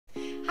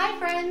Hi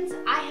friends,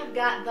 I have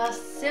got the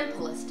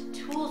simplest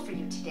tool for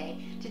you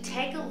today to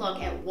take a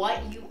look at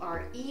what you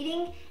are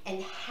eating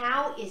and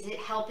how is it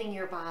helping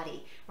your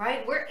body,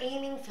 right? We're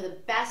aiming for the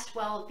best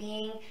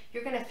well-being.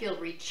 You're gonna feel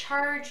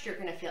recharged, you're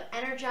gonna feel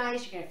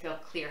energized, you're gonna feel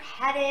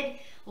clear-headed.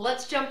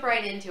 Let's jump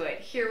right into it.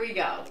 Here we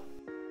go.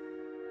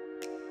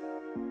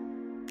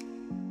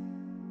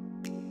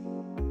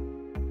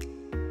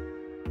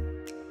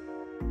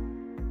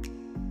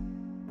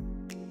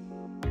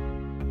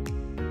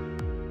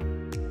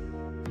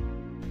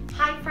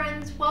 Hi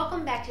friends,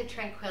 welcome back to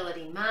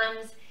Tranquility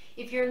Moms.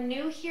 If you're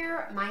new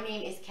here, my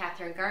name is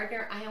Kathryn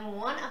Gardner. I am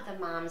one of the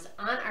moms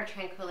on our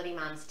Tranquility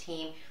Moms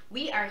team.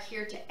 We are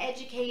here to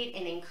educate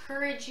and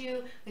encourage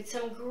you with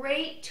some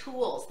great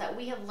tools that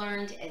we have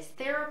learned as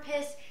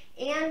therapists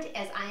and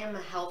as I am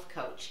a health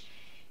coach.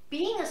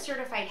 Being a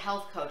certified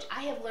health coach,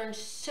 I have learned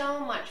so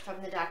much from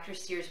the Dr.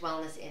 Sears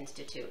Wellness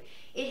Institute.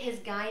 It has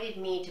guided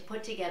me to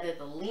put together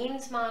the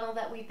LEANS model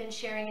that we've been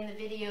sharing in the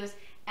videos,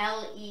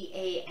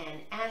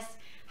 LEANS.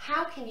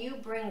 How can you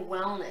bring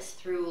wellness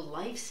through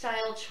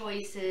lifestyle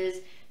choices,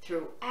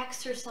 through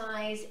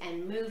exercise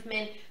and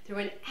movement, through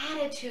an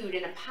attitude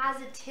and a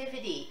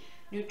positivity,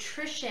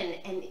 nutrition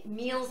and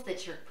meals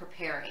that you're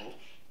preparing?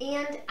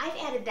 And I've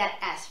added that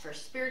S for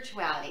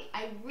spirituality.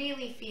 I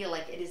really feel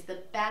like it is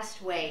the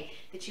best way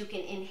that you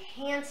can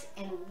enhance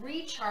and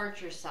recharge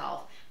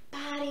yourself,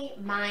 body,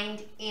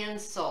 mind,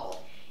 and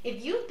soul.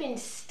 If you've been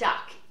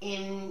stuck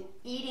in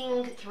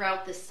eating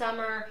throughout the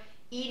summer,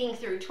 eating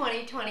through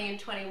 2020 and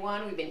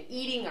 21, we've been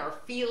eating our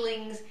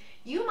feelings.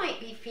 You might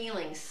be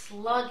feeling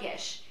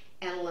sluggish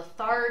and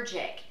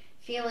lethargic,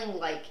 feeling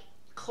like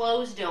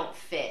clothes don't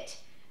fit.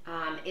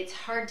 It's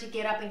hard to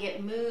get up and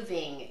get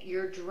moving.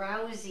 You're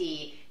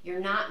drowsy. You're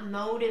not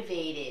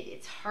motivated.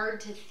 It's hard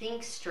to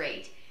think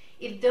straight.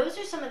 If those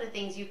are some of the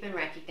things you've been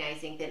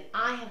recognizing, then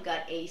I have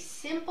got a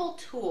simple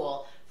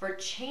tool for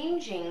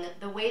changing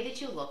the way that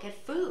you look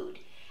at food.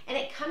 And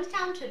it comes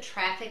down to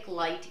traffic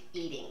light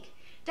eating.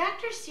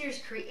 Dr.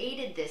 Sears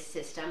created this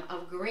system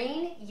of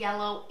green,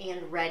 yellow,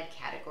 and red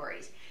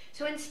categories.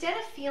 So instead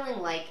of feeling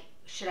like,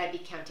 should I be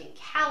counting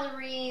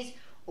calories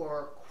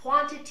or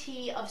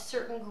quantity of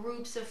certain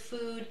groups of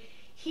food,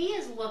 he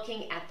is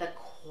looking at the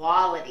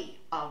quality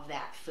of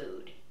that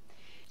food.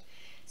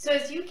 So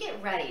as you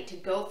get ready to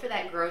go for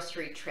that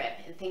grocery trip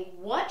and think,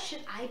 what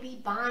should I be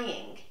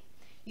buying?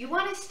 You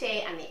want to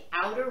stay on the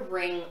outer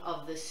ring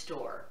of the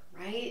store,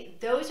 right?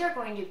 Those are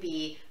going to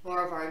be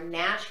more of our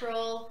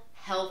natural,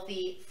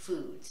 healthy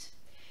foods.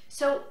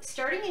 So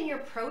starting in your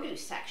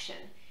produce section,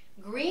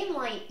 green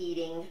light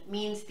eating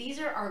means these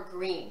are our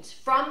greens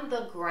from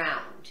the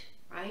ground,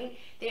 right?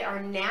 They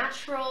are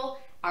natural,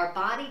 our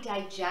body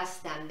digests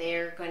them.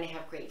 They're going to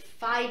have great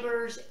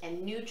fibers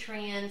and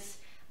nutrients,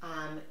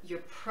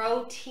 your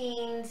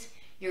proteins,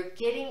 you're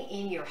getting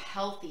in your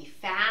healthy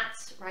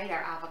fats, right?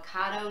 Our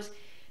avocados.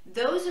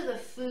 Those are the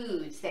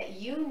foods that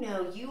you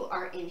know you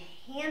are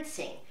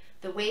enhancing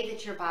the way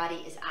that your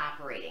body is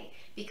operating.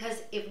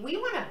 Because if we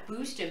want to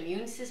boost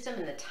immune system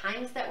in the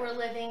times that we're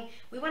living,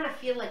 we want to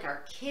feel like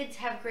our kids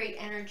have great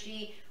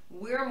energy,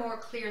 we're more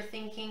clear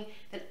thinking,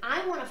 then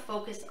I want to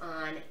focus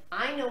on,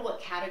 I know what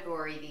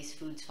category these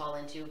foods fall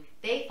into.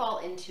 They fall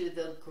into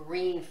the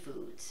green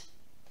foods.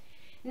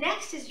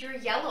 Next is your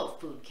yellow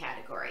food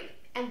category,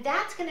 and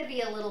that's going to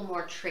be a little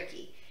more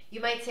tricky.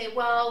 You might say,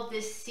 well,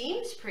 this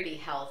seems pretty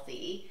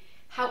healthy.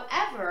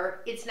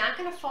 However, it's not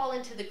going to fall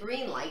into the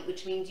green light,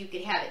 which means you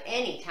could have it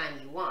anytime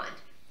you want.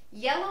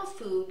 Yellow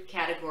food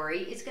category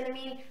is going to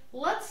mean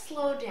let's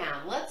slow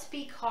down, let's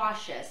be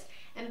cautious,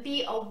 and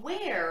be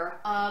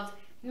aware of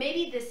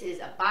maybe this is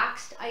a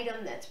boxed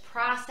item that's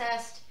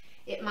processed.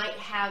 It might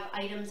have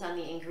items on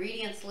the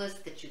ingredients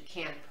list that you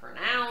can't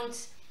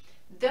pronounce.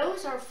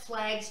 Those are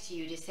flags to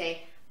you to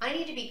say, I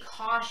need to be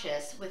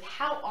cautious with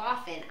how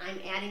often I'm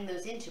adding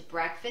those into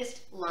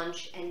breakfast,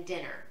 lunch, and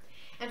dinner.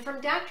 And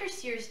from Dr.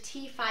 Sears'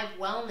 T5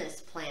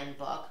 Wellness Plan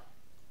book,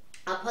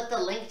 I'll put the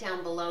link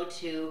down below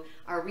to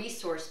our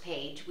resource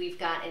page. We've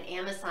got an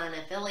Amazon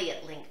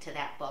affiliate link to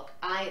that book.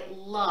 I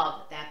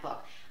love that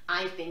book.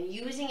 I've been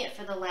using it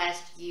for the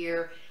last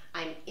year.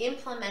 I'm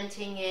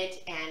implementing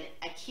it and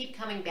I keep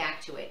coming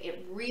back to it.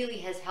 It really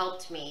has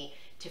helped me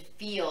to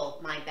feel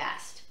my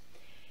best.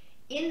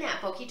 In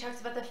that book, he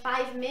talks about the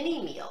 5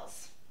 mini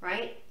meals,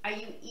 right? Are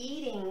you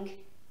eating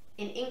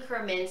in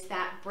increments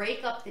that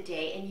break up the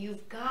day and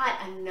you've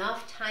got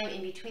enough time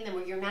in between them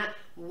where you're not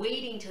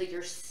waiting till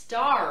you're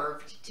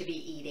starved to be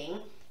eating?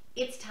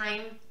 It's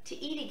time to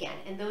eat again.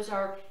 And those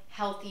are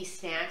healthy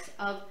snacks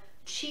of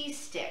cheese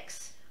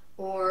sticks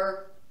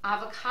or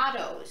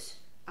avocados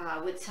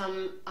with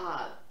some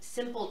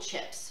simple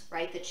chips,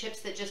 right? The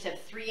chips that just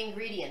have 3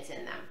 ingredients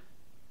in them.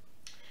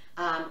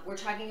 We're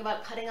talking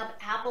about cutting up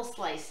apple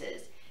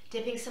slices,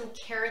 dipping some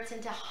carrots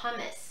into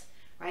hummus,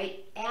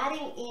 right?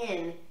 Adding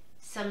in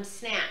some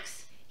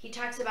snacks. He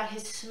talks about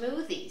his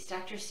smoothies.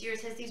 Dr.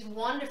 Sears has these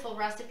wonderful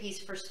recipes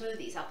for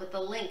smoothies. I'll put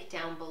the link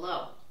down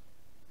below.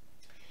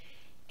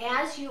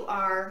 As you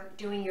are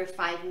doing your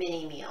 5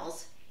 mini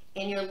meals,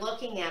 and you're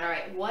looking at, all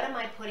right, what am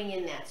I putting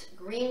in that's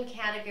green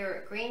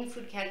category, green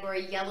food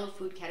category, yellow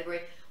food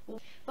category?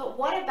 But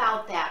what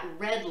about that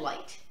red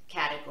light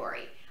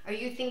category? Are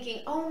you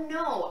thinking, oh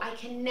no, I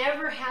can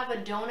never have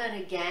a donut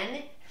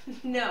again?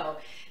 No,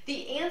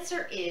 the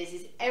answer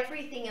is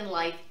everything in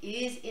life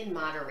is in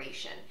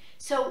moderation.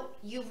 So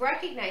you've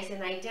recognized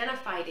and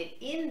identified it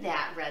in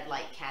that red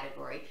light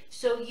category,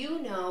 so you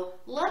know,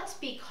 let's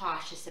be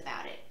cautious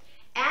about it.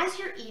 As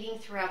you're eating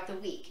throughout the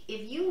week,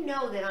 if you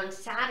know that on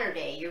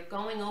Saturday you're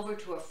going over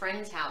to a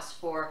friend's house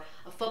for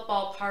a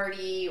football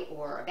party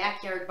or a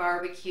backyard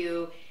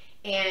barbecue,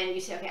 and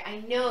you say, okay, I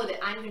know that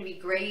I'm going to be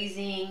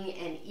grazing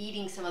and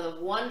eating some of the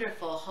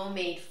wonderful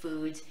homemade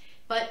foods,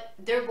 but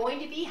they're going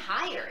to be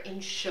higher in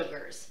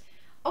sugars.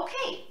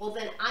 Okay, well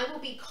then I will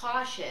be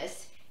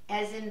cautious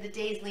as in the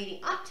days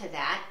leading up to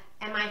that.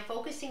 Am I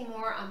focusing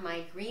more on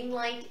my green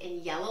light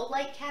and yellow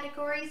light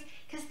categories?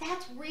 Because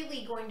that's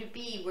really going to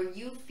be where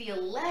you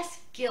feel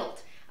less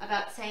guilt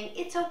about saying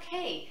it's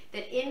okay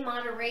that in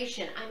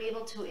moderation I'm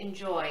able to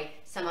enjoy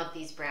some of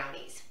these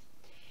brownies.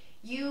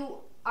 You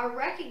are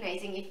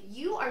recognizing if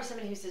you are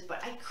somebody who says,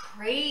 but I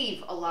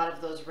crave a lot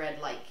of those red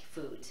light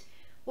foods.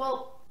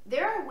 Well,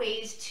 there are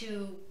ways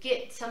to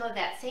get some of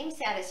that same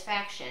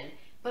satisfaction,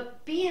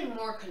 but be in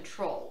more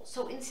control.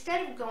 So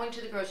instead of going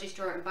to the grocery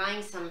store and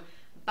buying some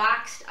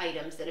boxed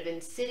items that have been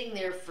sitting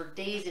there for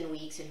days and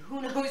weeks and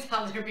who knows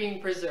how they're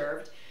being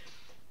preserved,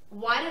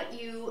 why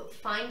don't you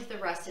find the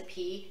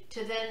recipe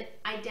to then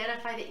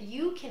identify that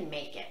you can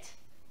make it?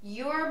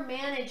 You're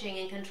managing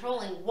and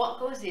controlling what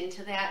goes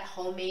into that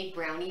homemade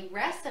brownie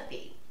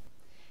recipe.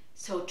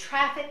 So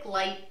traffic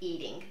light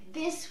eating.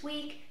 This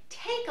week,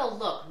 take a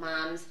look,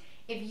 moms.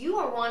 If you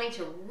are wanting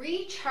to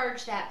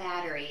recharge that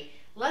battery,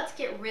 let's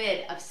get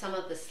rid of some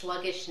of the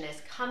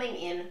sluggishness coming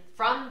in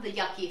from the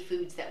yucky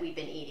foods that we've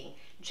been eating.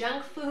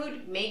 Junk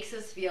food makes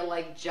us feel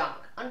like junk,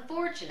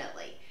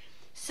 unfortunately.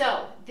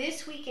 So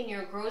this week in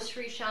your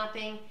grocery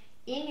shopping,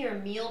 in your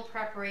meal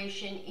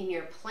preparation, in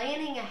your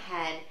planning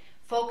ahead,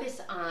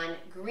 focus on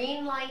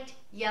green light,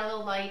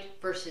 yellow light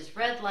versus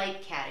red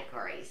light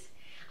categories.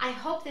 I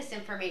hope this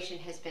information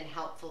has been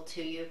helpful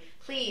to you.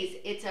 Please,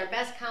 it's our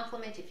best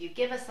compliment if you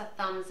give us a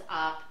thumbs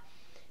up.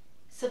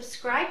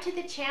 Subscribe to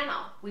the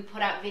channel. We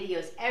put out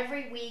videos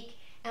every week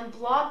and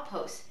blog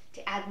posts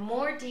to add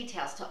more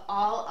details to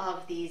all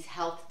of these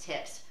health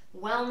tips.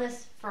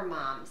 Wellness for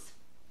moms.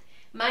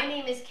 My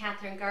name is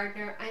Kathryn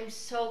Gardner. I'm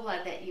so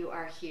glad that you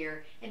are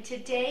here. And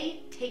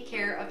today, take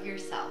care of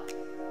yourself.